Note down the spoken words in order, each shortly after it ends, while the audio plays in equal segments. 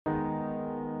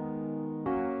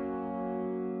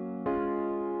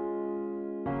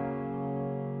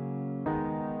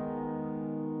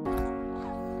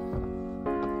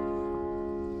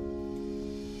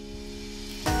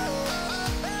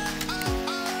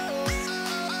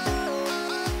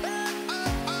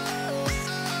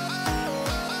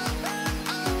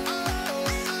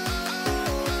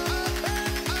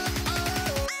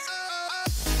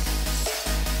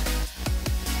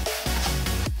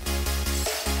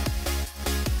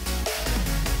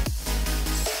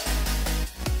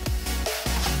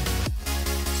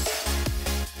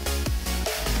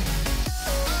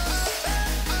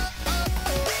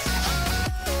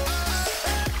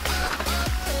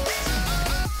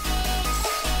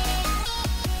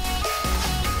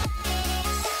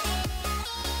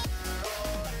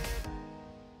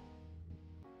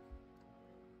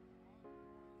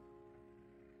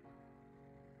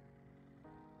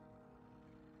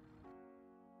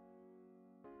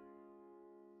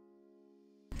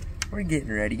We're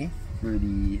getting ready for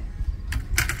the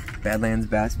Badlands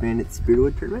Bass Bandit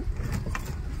Spearwood Tournament.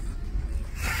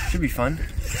 Should be fun.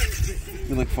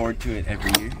 We look forward to it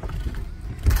every year.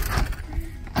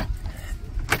 I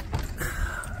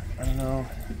don't know,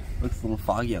 looks a little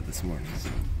foggy out this morning, so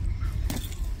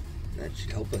that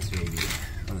should help us maybe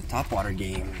on the topwater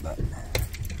game, but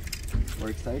we're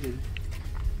excited.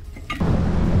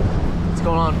 What's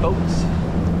going on, folks?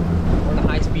 We're in a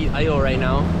high-speed idle right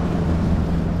now.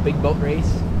 Big boat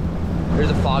race. There's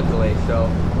a fog delay, so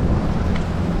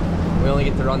we only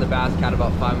get to run the bass cat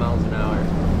about 5 miles an hour.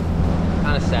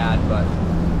 Kind of sad, but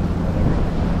whatever.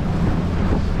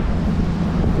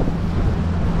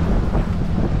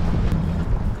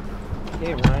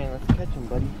 Okay, Ryan, let's catch him,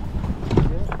 buddy.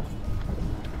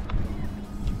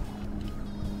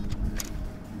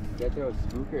 You gotta throw a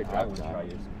spook or a drop shot? Try your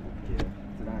spook. Yeah,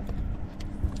 it's an act.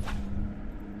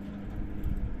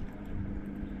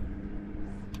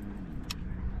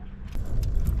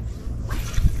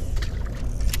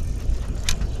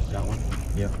 Got one?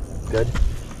 Yep. Good?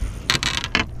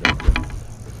 Good, good.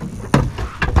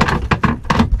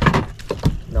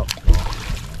 No.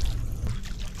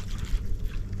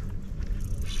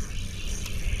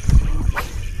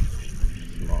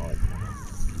 Small.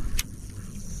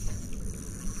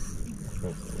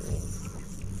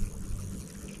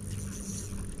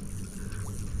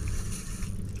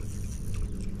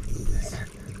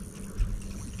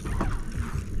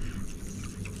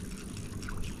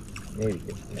 Maybe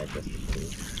get the net just in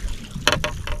case.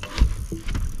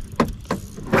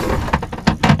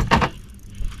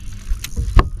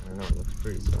 I don't know, it looks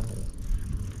pretty solid.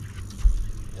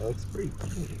 It looks pretty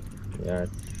funny. Yeah,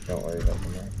 don't worry about the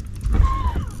net.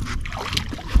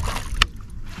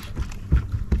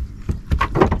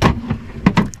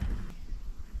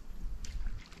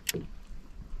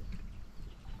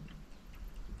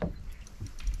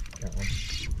 That one.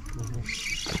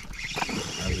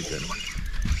 That was a good one.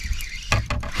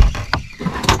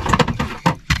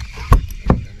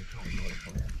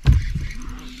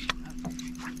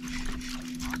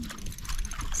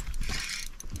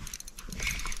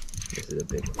 This is a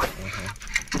big one.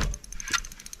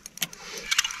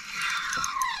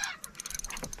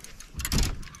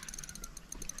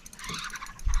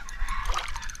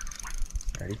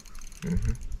 Ready?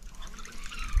 Mm-hmm.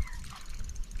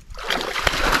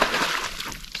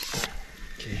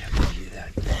 Okay, I'm gonna do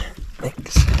that.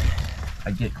 Thanks.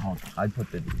 I'd get called. I'd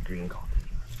put the green call.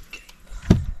 Okay.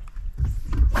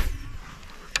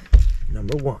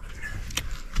 Number one.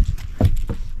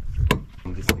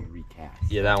 I'm just gonna recast.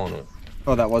 Yeah, that one was.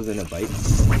 Oh, that wasn't a bite? No, I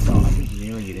think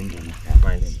you really get into it.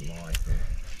 Mine's small, I think.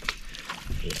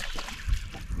 Yeah.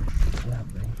 Yeah,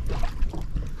 buddy.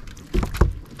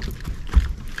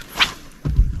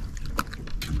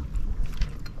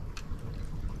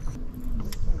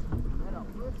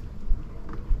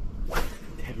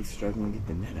 Teddy's struggling to get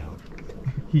the net out.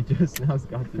 He just now's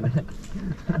got the net.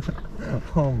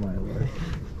 Oh my lord.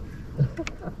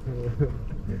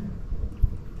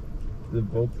 The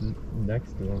boat's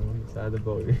next to him on the side of the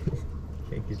boat.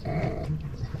 Can't get through.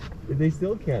 They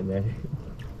still can't net it.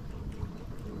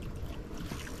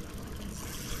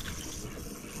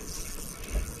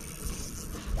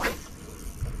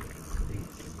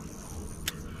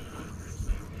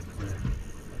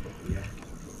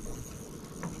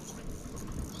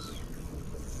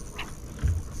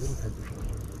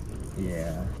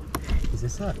 Yeah. Is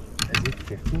this up? Is it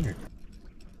 15 or?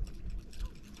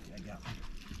 I got one.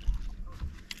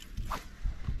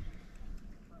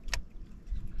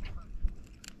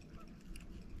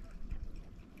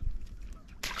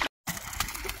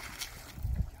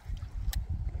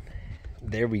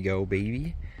 There we go,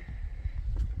 baby.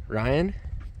 Ryan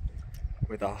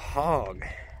with a hog.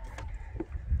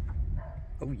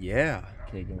 Oh yeah.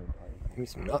 Okay, give me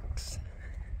some nucks.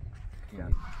 Yeah.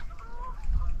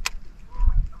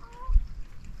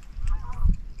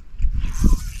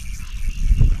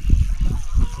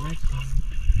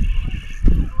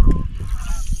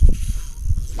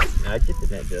 I'd get the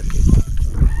net just in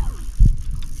time.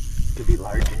 Could be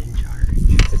large and in charge.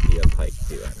 Could be a pike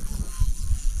too, I don't know.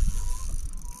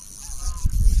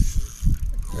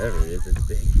 Whatever it is, it's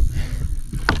big.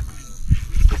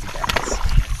 It's a bass.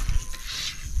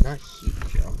 Not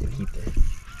huge, I'll keep it.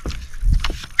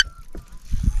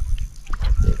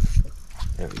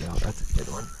 There we go, that's a good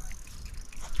one.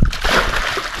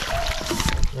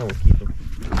 Yeah, we'll keep them.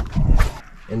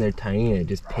 And they're tiny and it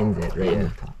just pins it right in the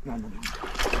top.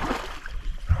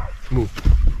 Move.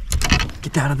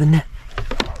 Get out of the net.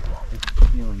 It's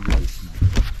feeling really small.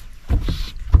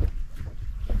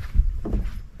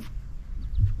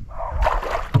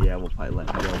 Yeah, we'll probably let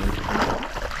him go.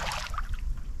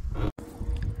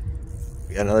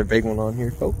 We got another big one on here,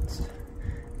 folks.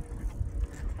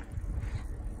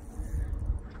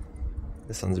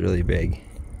 This one's really big.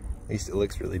 At least it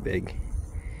looks really big.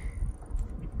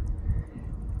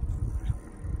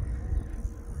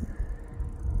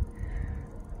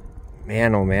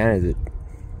 Man, oh man, is it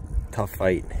a tough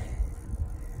fight.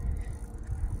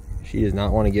 She does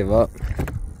not want to give up.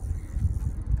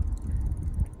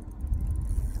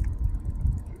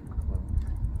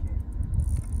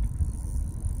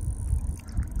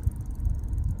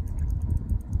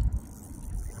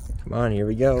 Come on, here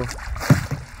we go.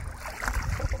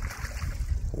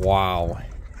 Wow,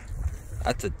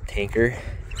 that's a tanker.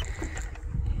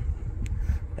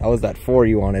 That was that 4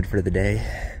 you wanted for the day.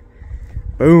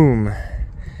 Boom.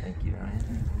 Thank you,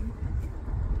 Ryan.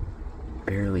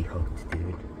 Barely hooked,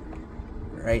 dude.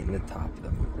 Right in the top of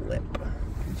the lip.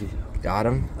 Did you got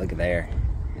him? Look at there.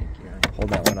 Thank you, Ryan. Hold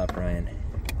that one up, Ryan.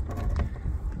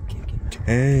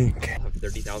 Tank.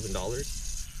 $30,000.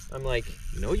 I'm like,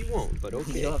 no, you won't, but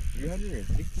okay. You'll have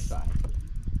 365.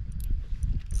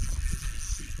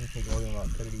 It's gonna take Logan about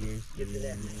 30 years to get into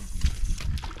that.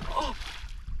 Oh!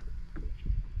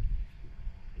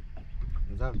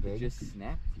 Is that big? It just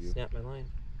snapped you. Snapped my line.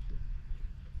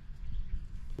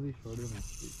 Really shorter than my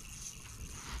street.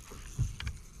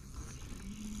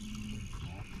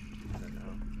 I don't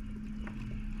know.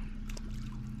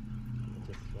 It's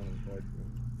just swimming towards me.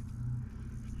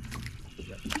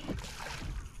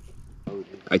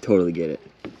 I totally get it.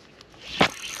 I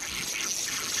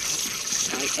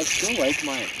still like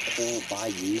my whole buy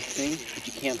used thing, but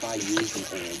you can't buy used and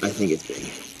old. I think it's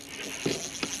big.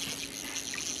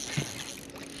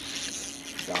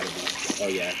 Gotta be. Oh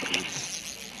yeah.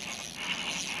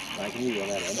 Can you roll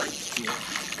that in?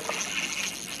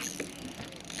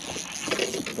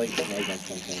 It's like against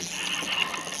something.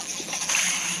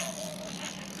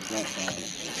 Not fine.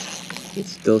 It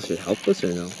still should help us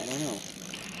or no? I don't know.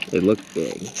 It looked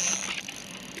big.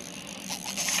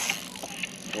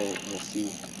 We'll see.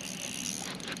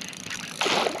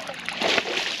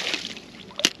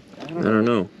 I don't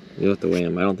know. You'll have to weigh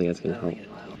him. I don't think that's gonna help.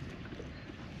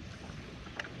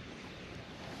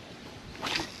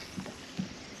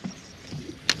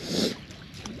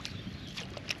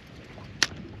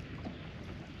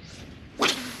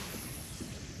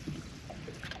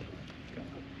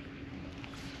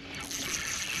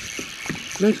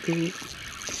 Nice, good.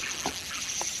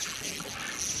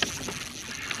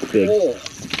 Big. Oh,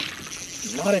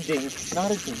 not a ding. Not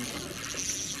a ding.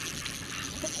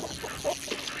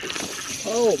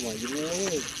 Oh my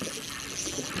goodness.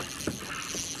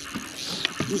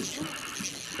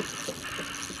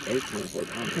 I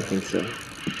think so.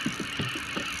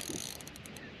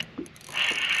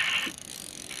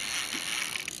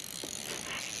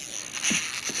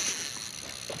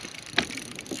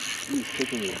 He's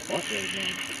kicking your butt right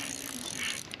now.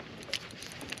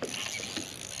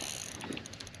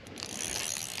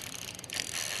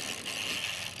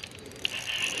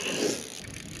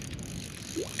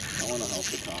 I want to help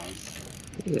the cause.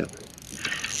 Yeah.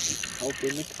 Help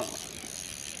in the cause.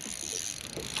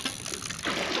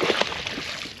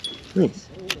 Nice.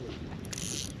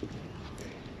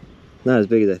 Not as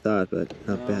big as I thought, but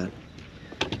not bad.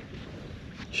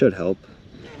 Should help.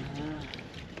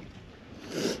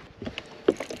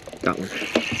 Got one.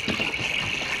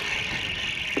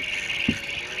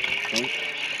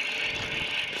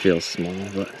 Feels small,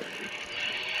 but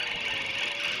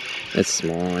it's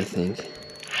small, I think.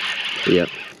 Yep.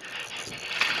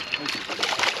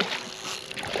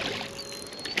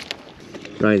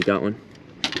 Ryan's got one.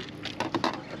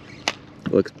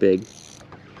 Looks big.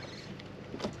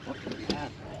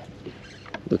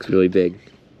 Looks really big.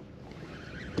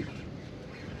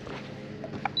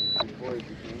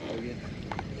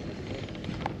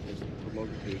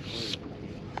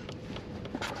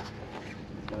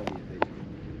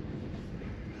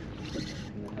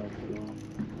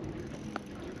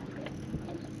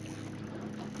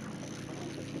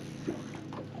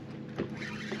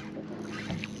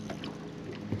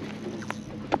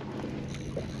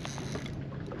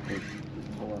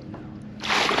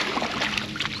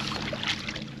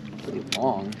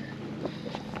 Long.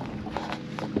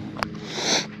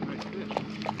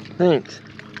 Thanks.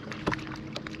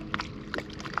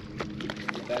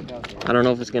 I don't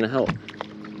know if it's gonna help.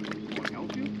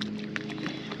 Help you?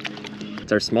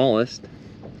 It's our smallest.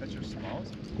 That's your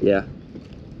smallest? Yeah.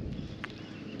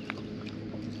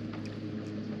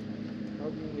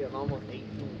 Almost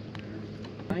 18.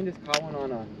 I just caught one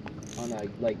on a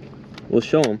like We'll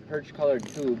show them. perch colored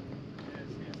tube.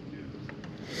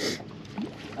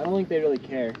 I don't think they really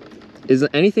care. Is there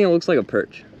anything that looks like a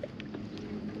perch?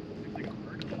 Like a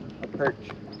bird? A perch.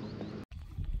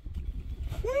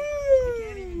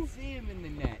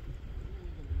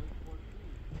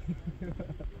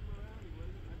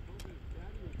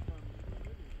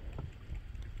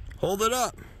 Hold it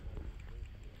up.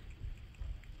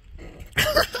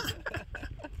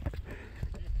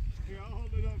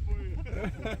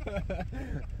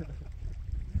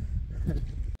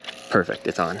 Perfect,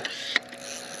 it's on.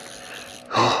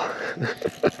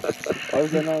 Why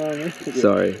was that not on Instagram?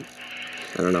 Sorry.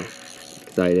 I don't know.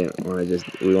 Cause I didn't want to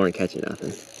we weren't catching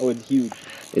nothing. Oh, it's huge.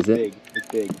 Is it? Big. It's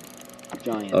big.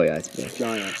 Giant. Oh yeah, it's big.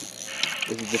 Giant. This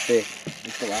is the fish. This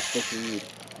is the last fish we need.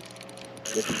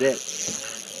 This is it.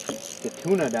 The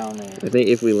tuna down there. I think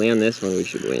if we land this one, we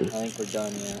should win. I think we're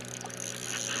done, yeah.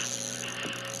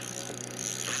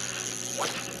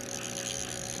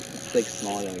 It's like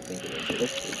smaller than we think it is. It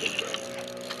looks pretty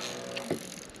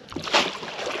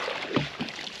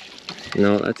big.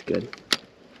 No, that's good.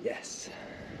 Yes.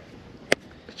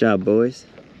 Good job, boys.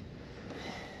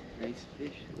 Nice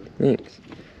fish. Thanks.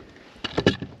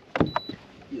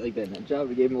 You like that nut job?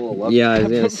 We gave him a little love. Yeah, I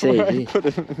was gonna say.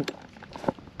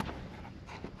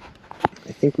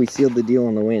 I think we sealed the deal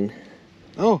on the win.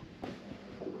 Oh.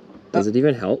 Does it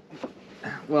even help?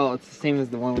 Well, it's the same as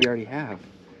the one we already have.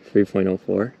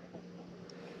 3.04.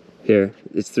 Here,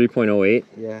 it's 3.08.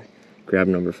 Yeah. Grab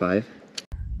number 5.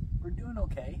 We're doing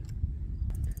okay.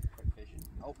 Quit fishing.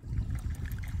 Oh,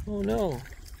 Oh no.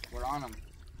 we're on them.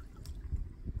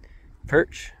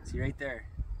 Perch. See right there.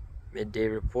 Midday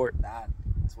report. That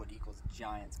is what equals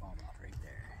giant smallmouth right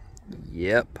there.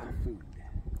 Yep. Food.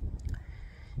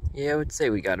 Yeah, I would say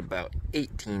we got about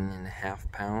 18.5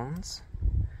 pounds.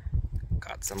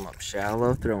 Got some up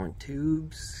shallow, throwing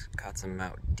tubes. Got some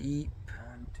out deep.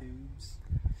 On tubes.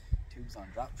 Tubes on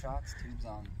drop shots. Tubes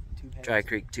on tube heads. Dry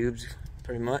creek tubes,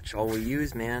 pretty much all we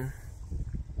use, man.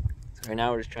 So right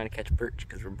now we're just trying to catch perch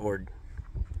because we're bored.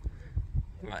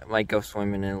 Might go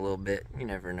swimming in a little bit. You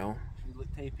never know. Should we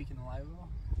take a peek in the live well?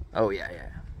 Oh yeah, yeah.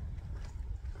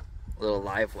 Little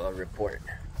live well report.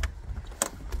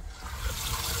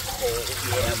 Oh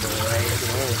yeah,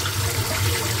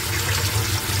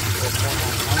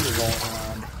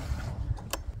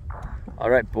 boy. All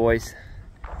right, boys.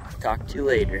 Talk to you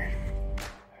later.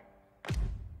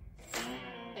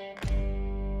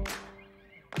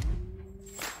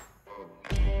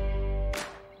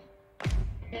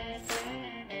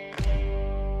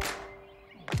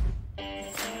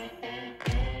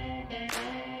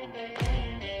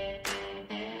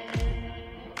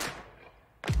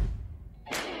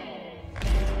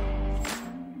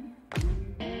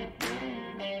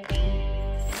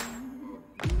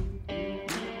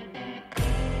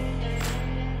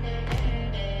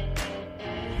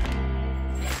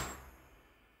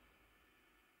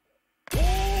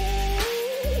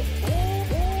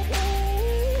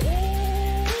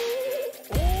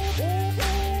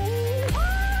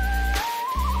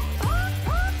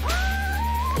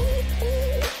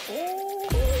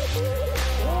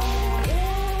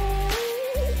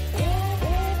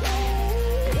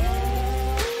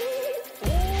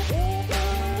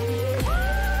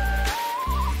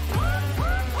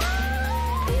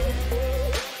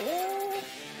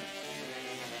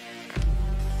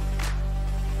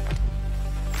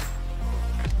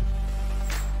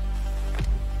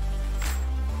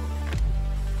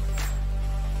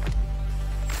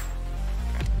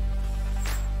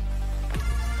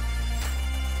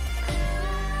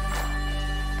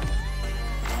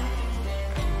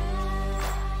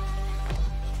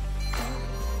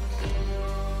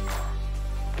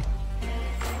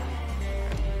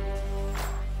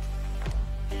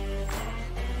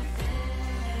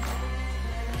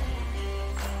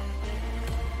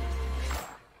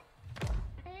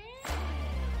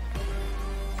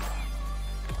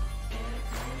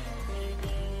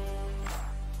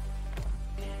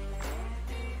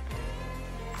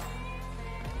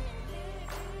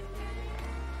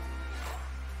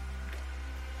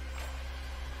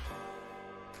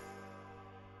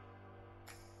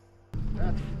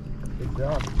 Good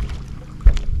job.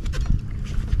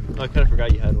 I kind of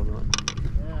forgot you had one on.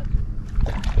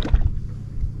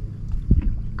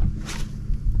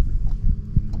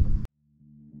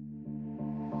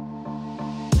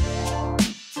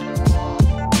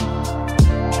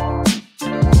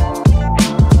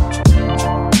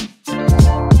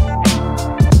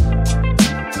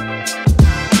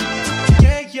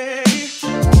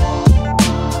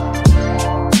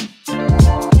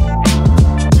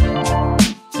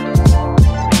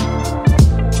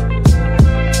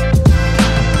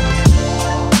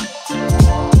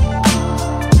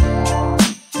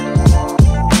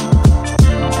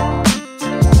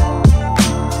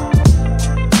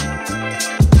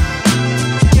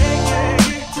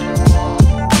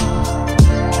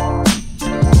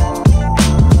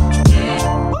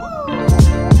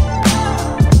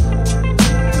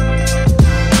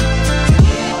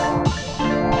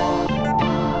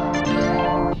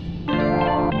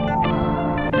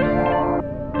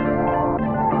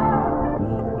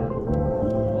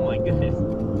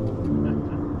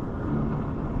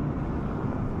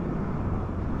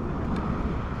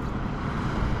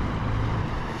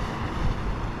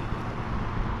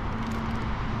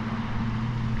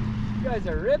 guys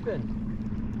are ripping.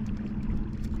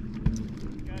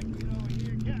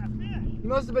 You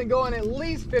must have been going at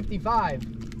least 55.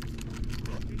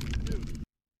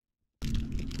 You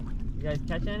guys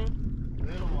catch any?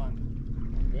 Little one.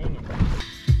 Dang it.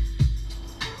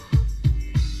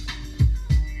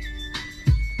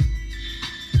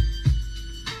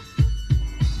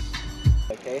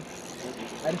 Okay?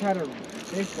 I just had a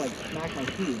fish like smack my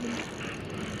tube and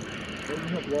it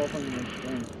ended up roll from my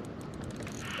string.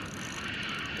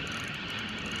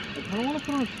 I kind of want to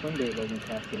put on a swim bait like in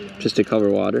cast video. Just to cover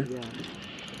water? Yeah.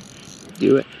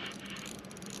 Do it.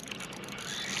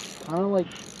 Kind of like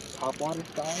top water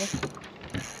style,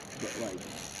 but like.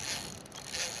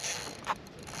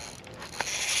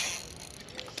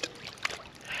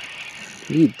 What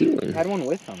are you doing? I had one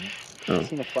with them. Oh. I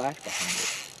seen a flash behind it.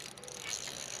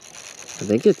 I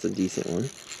think it's a decent one.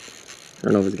 I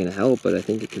don't know if it's gonna help, but I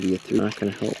think it could be a 3. Not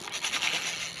gonna help.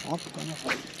 That's gonna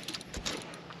help.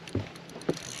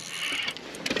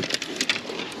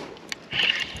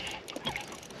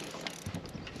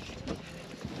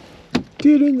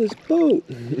 Get in this boat!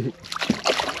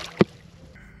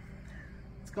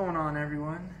 What's going on,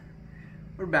 everyone?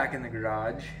 We're back in the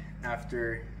garage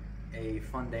after a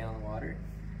fun day on the water.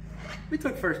 We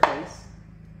took first place,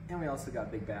 and we also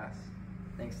got big bass,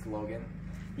 thanks to Logan.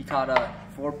 He caught a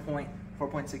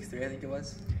 4.63, I think it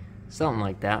was. Something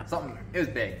like that. It was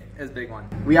big. It was a big one.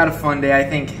 We had a fun day. I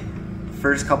think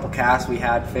first couple casts we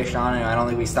had fish on, and I don't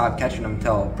think we stopped catching them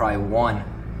until probably one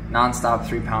non-stop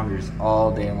 3-pounders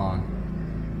all day long.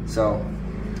 So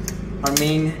our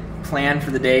main plan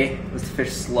for the day was to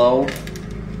fish slow,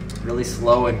 really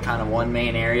slow in kind of one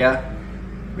main area.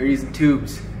 We were using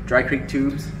tubes, dry creek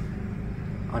tubes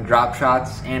on drop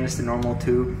shots and just a normal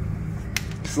tube.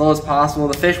 Slow as possible.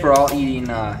 The fish were all eating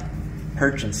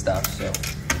perch and stuff, so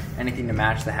anything to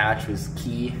match the hatch was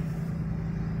key.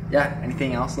 Yeah,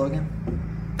 anything else, Logan?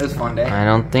 It was a fun day. I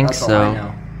don't think That's so. all I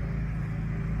know.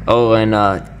 Oh,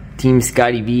 and Team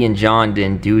Scotty V and John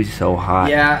didn't do so hot.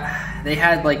 Yeah, they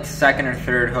had like second or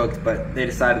third hooked, but they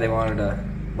decided they wanted to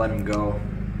let them go.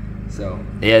 So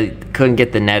Yeah, couldn't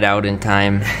get the net out in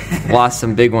time. Lost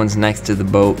some big ones next to the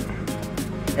boat.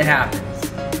 it happens.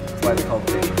 That's why they call it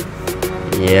big.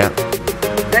 Yeah.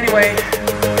 Anyway,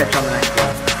 catch you on the next one.